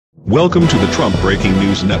Welcome to the Trump Breaking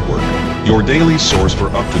News Network, your daily source for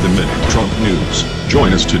up-to-the-minute Trump news.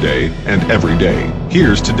 Join us today and every day.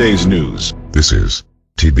 Here's today's news. This is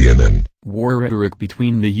TBNN. War rhetoric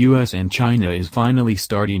between the U.S. and China is finally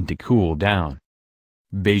starting to cool down.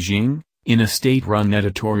 Beijing, in a state-run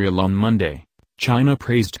editorial on Monday, China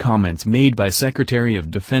praised comments made by Secretary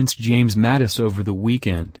of Defense James Mattis over the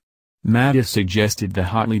weekend. Mattis suggested the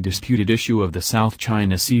hotly disputed issue of the South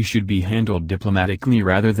China Sea should be handled diplomatically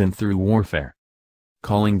rather than through warfare.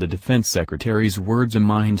 Calling the defense secretary's words a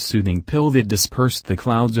mind-soothing pill that dispersed the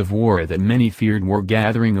clouds of war that many feared were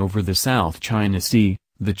gathering over the South China Sea,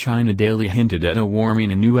 the China Daily hinted at a warming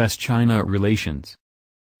in U.S. China relations.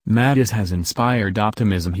 Mattis has inspired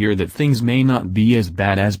optimism here that things may not be as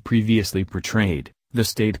bad as previously portrayed, the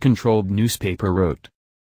state-controlled newspaper wrote.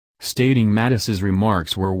 Stating Mattis's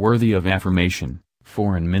remarks were worthy of affirmation,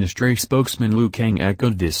 Foreign Ministry spokesman Lu Kang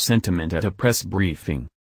echoed this sentiment at a press briefing.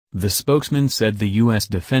 The spokesman said the U.S.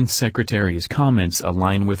 Defense Secretary's comments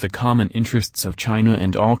align with the common interests of China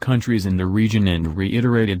and all countries in the region and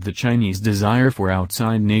reiterated the Chinese desire for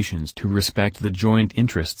outside nations to respect the joint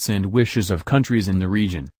interests and wishes of countries in the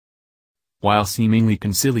region. While seemingly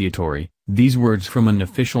conciliatory, these words from an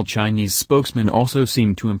official Chinese spokesman also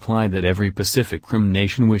seem to imply that every Pacific Rim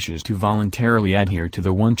nation wishes to voluntarily adhere to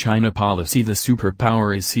the One China policy the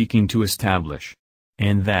superpower is seeking to establish.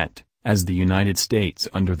 And that, as the United States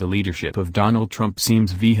under the leadership of Donald Trump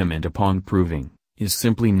seems vehement upon proving, is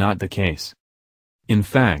simply not the case. In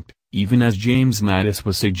fact, even as James Mattis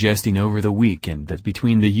was suggesting over the weekend that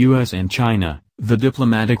between the U.S. and China, the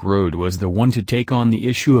diplomatic road was the one to take on the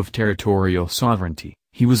issue of territorial sovereignty,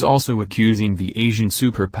 he was also accusing the Asian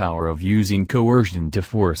superpower of using coercion to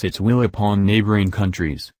force its will upon neighboring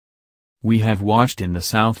countries. We have watched in the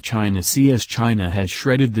South China Sea as China has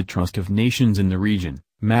shredded the trust of nations in the region,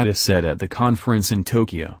 Mattis said at the conference in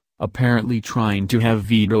Tokyo, apparently trying to have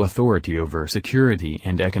veto authority over security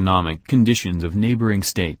and economic conditions of neighboring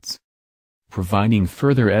states. Providing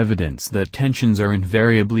further evidence that tensions are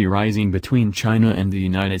invariably rising between China and the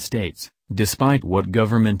United States, despite what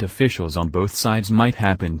government officials on both sides might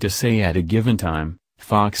happen to say at a given time,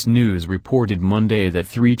 Fox News reported Monday that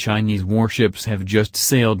 3 Chinese warships have just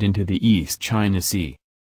sailed into the East China Sea.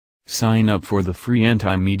 Sign up for the free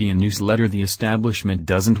anti-media newsletter the establishment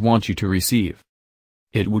doesn't want you to receive.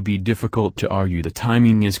 It would be difficult to argue the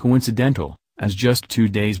timing is coincidental, as just 2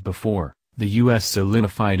 days before, the U.S.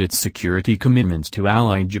 solidified its security commitments to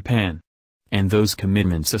ally Japan. And those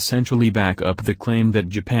commitments essentially back up the claim that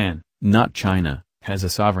Japan, not China, has a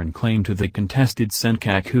sovereign claim to the contested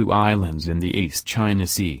Senkaku Islands in the East China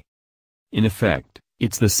Sea. In effect,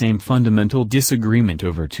 it's the same fundamental disagreement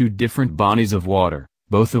over 2 different bodies of water,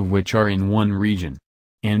 both of which are in one region.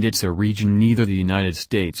 And it's a region neither the United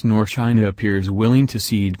States nor China appears willing to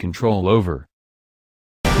cede control over.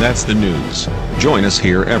 That's the news. Join us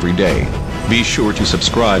here every day. Be sure to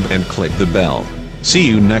subscribe and click the bell. See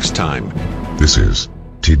you next time. This is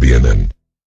TBNN.